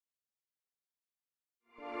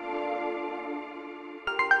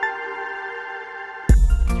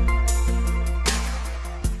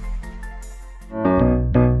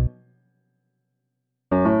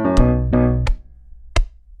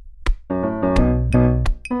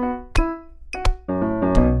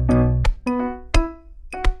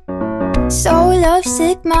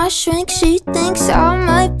lovesick, my shrink, she thinks I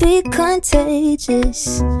might be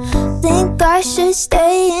contagious. Think I should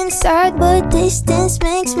stay inside, but distance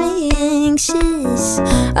makes me anxious.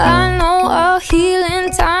 I know I'll heal in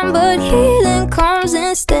time, but healing comes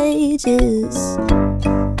in stages.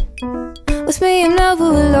 With me, I'm never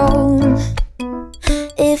alone.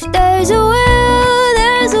 If there's a will,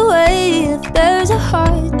 there's a way. If there's a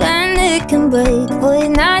heart, then it can break. But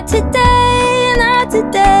not today, not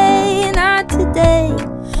today, not today.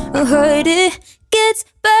 I heard it gets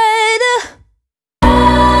better. It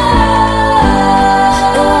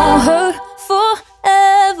won't hurt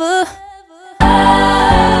forever. I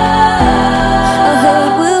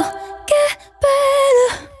heard we'll get better.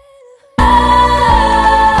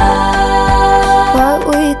 But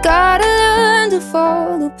we gotta learn to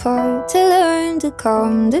fall apart, to learn to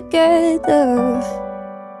come together.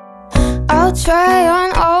 I'll try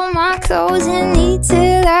on all my clothes and eat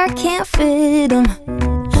till I can't fit them.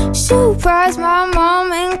 Surprise my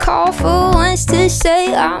mom and call for once to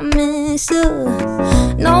say I miss her.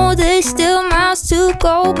 No, there's still miles to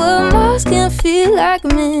go, but miles can feel like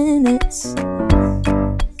minutes.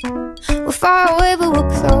 We're far away, but we're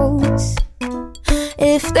close.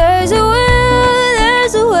 If there's a will,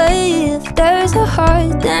 there's a way. If there's a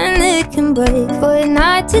heart, then it can break. But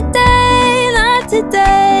not today, not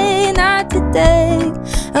today, not today.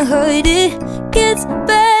 I heard it gets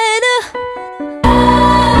better.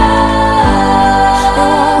 It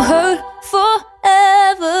won't hurt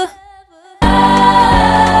forever.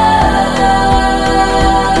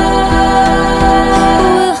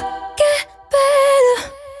 We'll get better.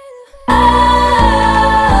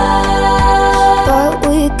 But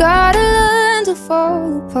we gotta learn to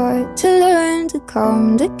fall apart, to learn to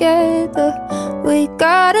come together. We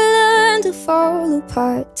gotta learn to fall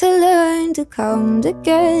apart, to learn to come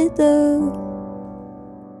together.